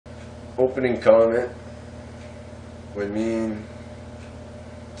opening comment would mean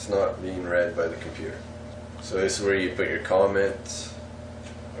it's not being read by the computer. So this is where you put your comments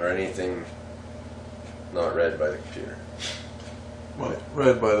or anything not read by the computer. Well,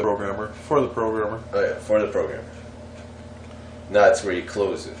 read by the programmer, for the programmer. Oh yeah, for the programmer. And that's where you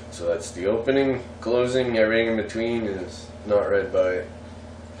close it. So that's the opening, closing, everything in between is not read by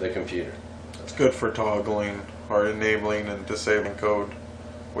the computer. It's good for toggling or enabling and disabling code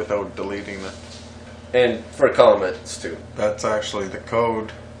without deleting it. And for comments too. That's actually the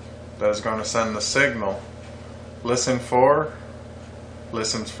code that is going to send the signal. Listens for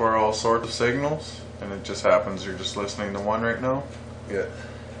all sorts of signals, and it just happens you're just listening to one right now. Yeah.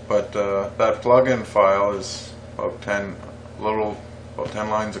 But that plugin file is about 10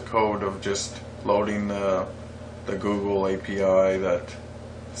 lines of code of just loading the Google API that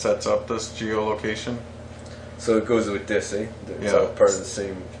sets up this geolocation. So it goes with this, eh? It's Yeah. all part of the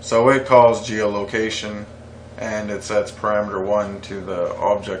same. So it calls geolocation, and it sets parameter 1 to the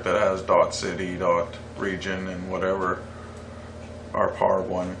object that has .city, .region, and whatever, or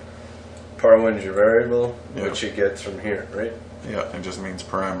par1. Par1 is your variable, Yeah. which it gets from here, right? Yeah, it just means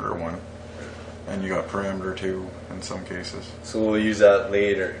parameter 1. And you got parameter 2 in some cases. So we'll use that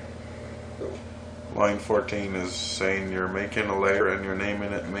later. Line 14 is saying you're making a layer and you're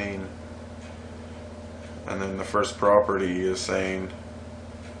naming it main. And then the first property is saying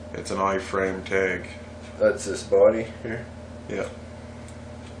it's an iframe tag. That's this body here. Yeah.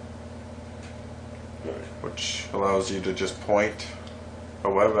 Which allows you to just point a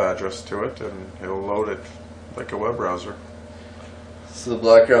web address to it and it'll load it like a web browser. So the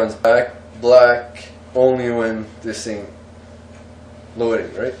background's black only when this ain't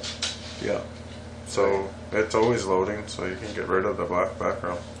loading, right? Yeah. So it's always loading, so you can get rid of the black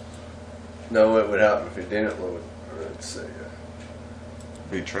background. Now what would happen if it didn't load? Let's say,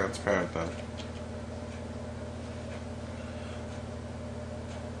 Be transparent then.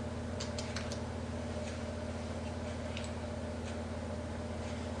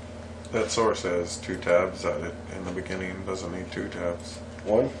 That source has 2 tabs at it in the beginning. It doesn't need 2 tabs.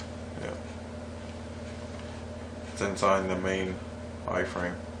 one. Yeah. It's inside the main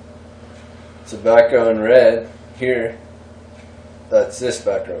iframe. So background red here. That's this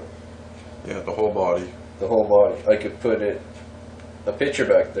background. Yeah, the whole body. The whole body. I could put a picture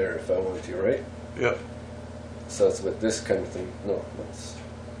back there if I wanted to, right? Yep. So that's what this kind of thing. No, that's.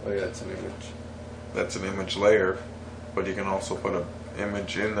 Oh yeah, it's an image. That's an image layer, but you can also put an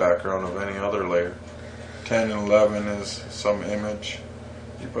image in the background of any other layer. 10 and 11 is some image.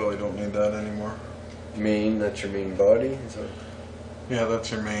 You probably don't need that anymore. Main, that's your main body. So Yeah,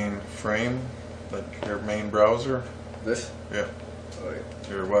 that's your main frame, like your main browser. this. Yeah, Oh yeah.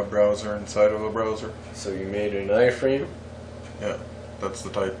 your web browser inside of a browser. So you made an iframe. Yeah, that's the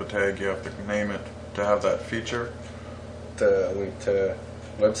type of tag you have to name it to have that feature. To link to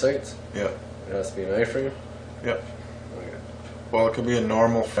websites. Yeah, It has to be an iframe. yeah. Okay. Well, it could be a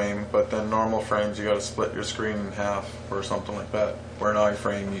normal frame, but then normal frames you got to split your screen in half or something like that. Where an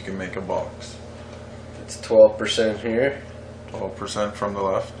iframe you can make a box. It's 12% here. 12% from the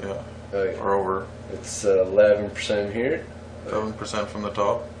left, yeah, Okay. or over. It's 11% here. 7% from the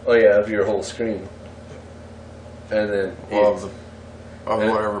top. Oh yeah, of your whole screen. And then Well, of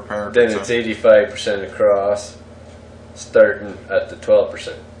and whatever parent. then it's 85% across, starting at the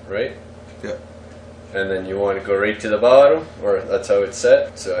 12%, right? Yeah. And then you want to go right to the bottom, or that's how it's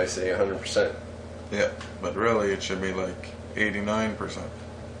set. So I say 100%. Yeah, but really it should be like 89%,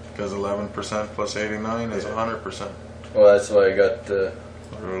 because 11% plus 89 is 100%. Well, that's why I got the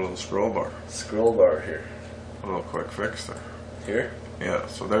A little scroll bar, scroll bar here. a little quick fix there. Here? Yeah,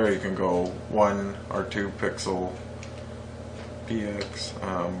 so there you can go 1 or 2 pixel PX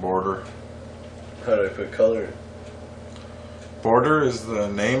border. How do I put color in? Border is the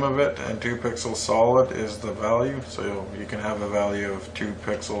name of it, and 2 pixel solid is the value. So you can have a value of 2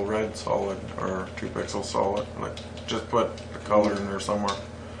 pixel red solid or 2 pixel solid. Like, just put the color in there somewhere.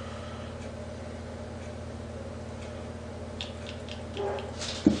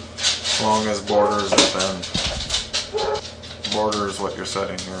 As long as border is at the end. Border is what you're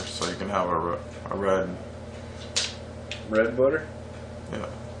setting here, so you can have a red. Red border? Yeah,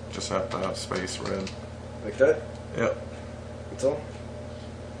 just have to have space red. Like that? Yep. That's all?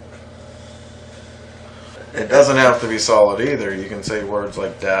 It doesn't have to be solid either. You can say words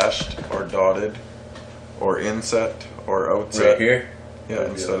like dashed or dotted or inset or outset. Right here? Yeah,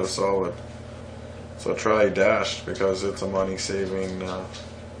 instead of solid. So try dashed because it's a money saving,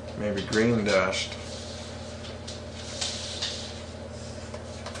 maybe green dashed.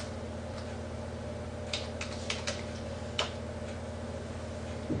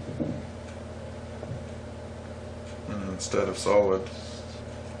 instead of solid.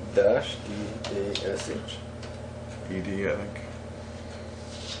 Dash D-A-S-H. ED, I think.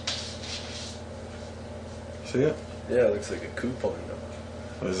 See it? Yeah, it looks like a coupon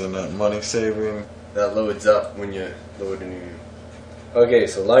though. Isn't that money saving? That loads up when you load a new. Okay,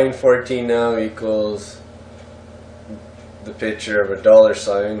 so line 14 now equals the picture of a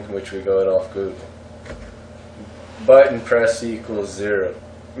 $sign, which we got off Google. Buttonpress equals 0.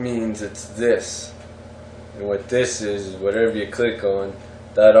 Means it's this. And what this is whatever you click on,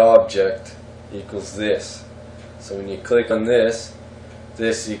 that object equals this. So when you click on this,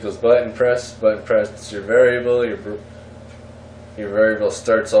 this equals Buttonpress. Buttonpress is your variable. Your variable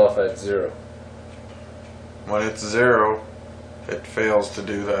starts off at 0. When it's 0, it fails to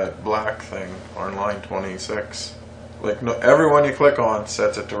do that black thing on line 26. Like no, every one you click on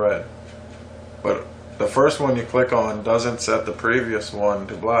sets it to red, but the first one you click on doesn't set the previous one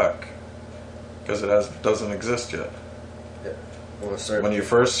to black because it doesn't exist yet. Yeah. When you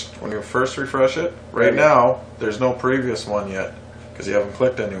first refresh it, right now there's no previous one yet because you haven't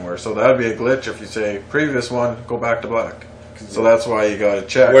clicked anywhere. So that'd be a glitch if you say previous one, go back to black. So that's why you gotta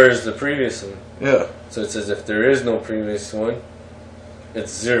check. Where's the previous one? Yeah. So it says if there is no previous one,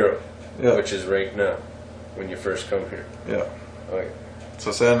 it's 0, Yeah. which is right now when you first come here. Yeah. Okay.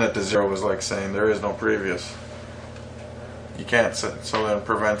 So setting it to 0 was like saying there is no previous. You can't set, so then it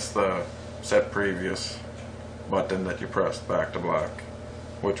prevents the set previous button that you pressed back to black,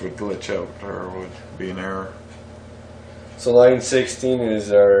 which would glitch out or would be an error. So line 16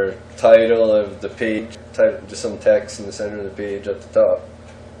 is our title of the page, just some text in the center of the page at the top.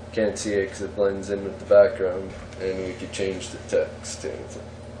 Can't see it because it blends in with the background, and we could change the text to anything.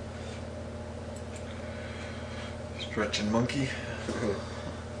 Stretching monkey.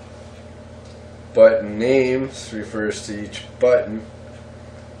 Button names refers to each button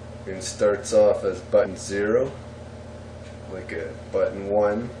and starts off as button 0, like a button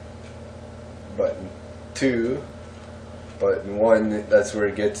 1, button 2, button 1, that's where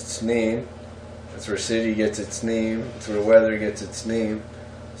it gets its name, that's where city gets its name, that's where weather gets its name.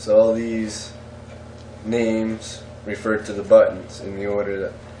 So all these names refer to the buttons in the order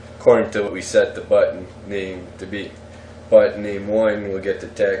that, according to what we set the button name to be. Button name 1 will get the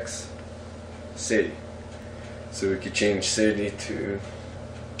text city. So we could change city to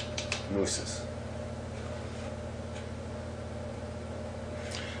mooses.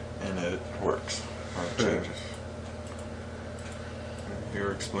 And it works. It changes.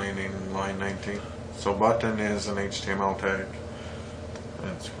 You're explaining line 19. So button is an HTML tag.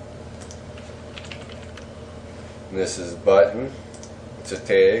 And this is button. It's a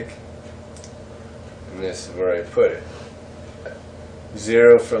tag. And this is where I put it.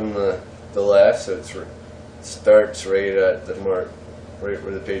 0 from the left, so it starts right at the mark, right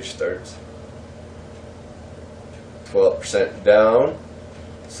where the page starts. 12% down,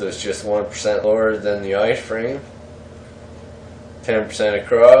 so it's just 1% lower than the iframe. 10%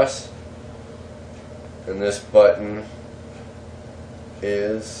 across, and this button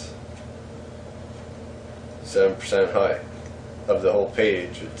is 7% high. Of the whole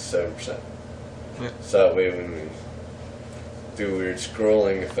page, it's 7%. Yeah. So that way when we do weird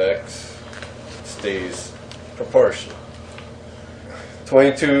scrolling effects, it stays proportional.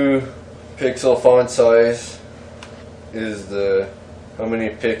 22 pixel font size is how many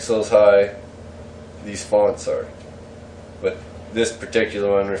pixels high these fonts are. But this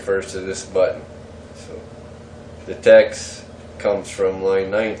particular one refers to this button. So the text comes from line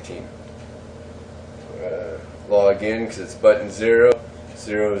 19. Log in because it's button 0.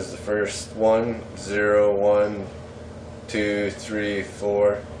 0 is the first one. 0, 1, 2, 3,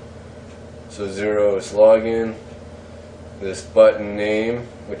 4. So 0 is login. This button name,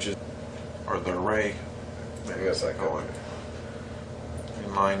 which is Or the array. I guess I call it.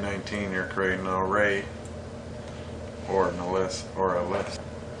 In line 19, you're creating an array or a list.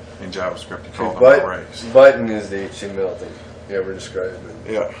 In JavaScript, you call them arrays. Button is the HTML thing you ever described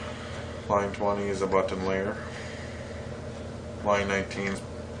it. Yeah. Line 20 is a button layer. Line 19,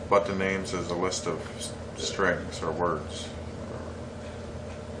 button names is a list of strings or words.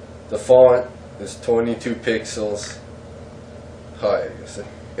 The font is 22 pixels high,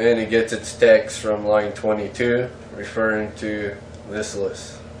 and it gets its text from line 22, referring to this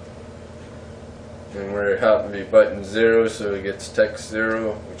list. And where it happened to be button 0, so it gets text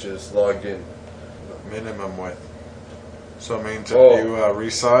 0, which is logged in. Minimum width. So it means if you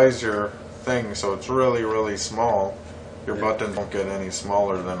resize your thing so it's really, really small, your buttons won't get any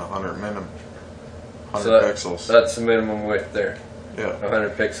smaller than 100 pixels. That's the minimum width there. Yeah.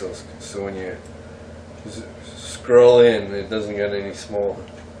 100 pixels. So when you scroll in, it doesn't get any smaller.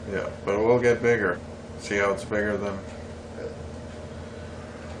 Yeah, but it will get bigger. See how it's bigger than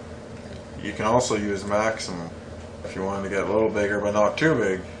You can also use maximum if you wanted to get a little bigger, but not too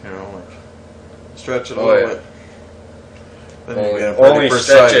big. You know, like stretch it a little bit. Then you get a pretty only precise.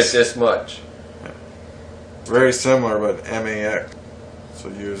 stretch it this much. Yeah. Very similar, but MAX. So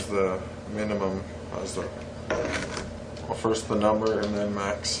use the minimum as the first the number and then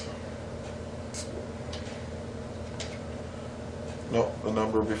max. No, the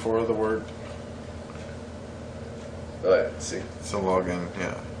number before the word. Let's see. So login,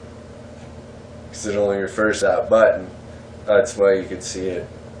 yeah. Because it only refers to that button. That's why you can see it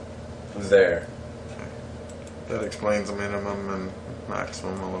there. That explains the minimum and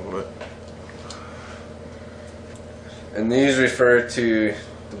maximum a little bit. And these refer to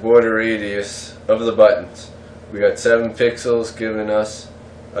the border radius of the buttons. We got 7 pixels giving us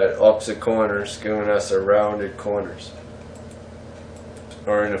at opposite corners, giving us a rounded corners.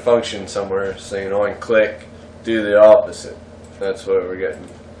 Or in a function somewhere saying on click, do the opposite. That's why we're getting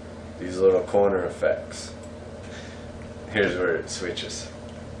these little corner effects. Here's where it switches.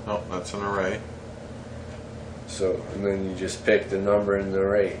 Oh, that's an array. So, and then you just pick the number in the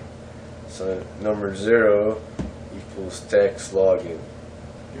array. So number 0 equals text login.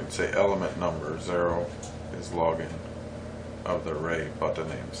 You'd say element number 0 is login of the array button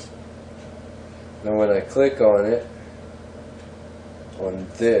names. Then when I click on it, on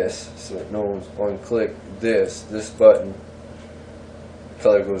this, so it knows on click this button, the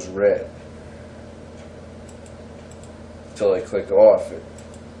color goes red. Until I click off it,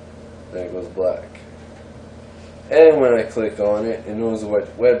 then it goes black. And when I click on it, it knows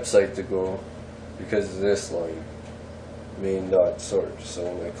what website to go because of this line, main.source. So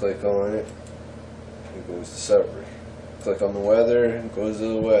when I click on it, it goes to Sourcery. Click on the weather, it goes to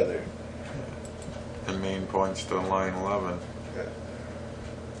the weather. And main points to line 11. Yeah.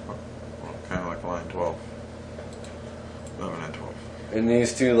 Well, kind of like line 12. 11 and 12. And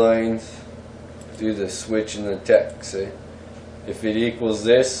these two lines do the switch in the text. See? If it equals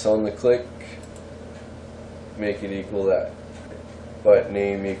this on the click, make it equal that. But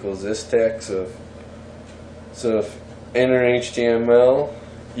name equals this text. So if enter HTML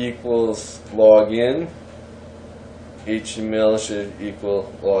equals login, HTML should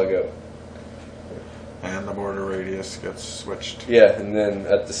equal logout. And the border radius gets switched. Yeah, and then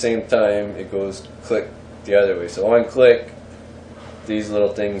at the same time it goes click the other way. So on click, these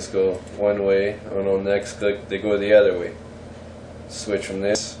little things go one way, and on next click they go the other way. Switch from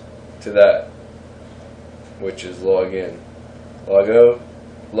this to that, which is log in. Log out,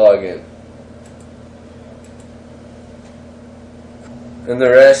 log in. And the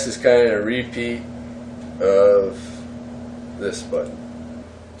rest is kind of a repeat of this button.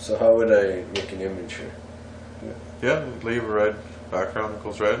 So how would I make an image here? Yeah, leave a red background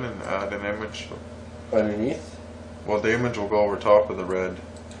equals red and add an image. Underneath? Well, the image will go over top of the red.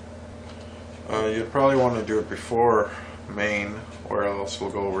 You'd probably want to do it before main, or else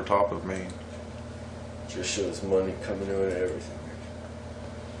we'll go over top of main. Just shows money coming out of everything.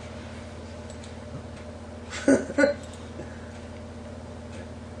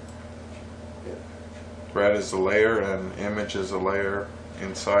 Yeah. Red is the layer and image is a layer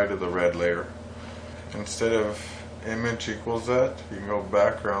inside of the red layer. Instead of image equals that, you can go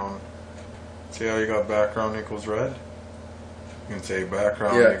background. See how you got background equals red? You can say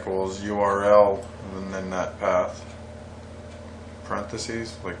background equals URL and then that path.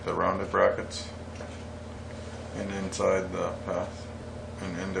 Parentheses, like the rounded brackets. And inside the path.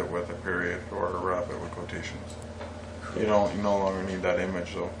 And end it with a period or wrap it with quotations. You no longer need that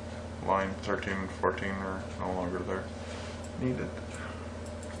image though. Line 13 and 14 are no longer there. Needed.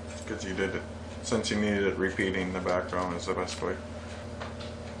 Because you did it. Since you needed it, repeating the background is the best way.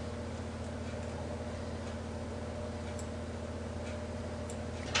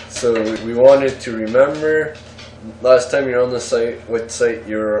 So we wanted to remember last time you're on the site, what site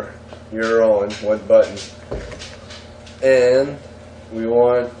you're on, what button, and we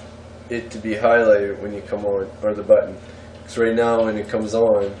want it to be highlighted when you come on, or the button. Because right now when it comes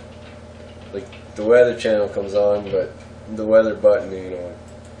on, like the weather channel comes on, but the weather button ain't on.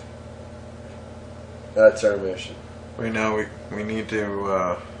 That's our mission. Right now we need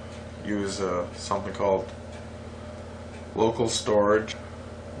to use something called local storage,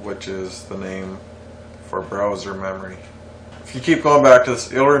 which is the name for browser memory. If you keep going back to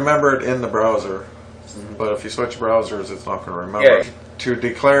this, you'll remember it in the browser, but if you switch browsers, it's not going to remember. Yeah. To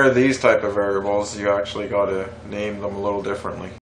declare these type of variables, you actually got to name them a little differently.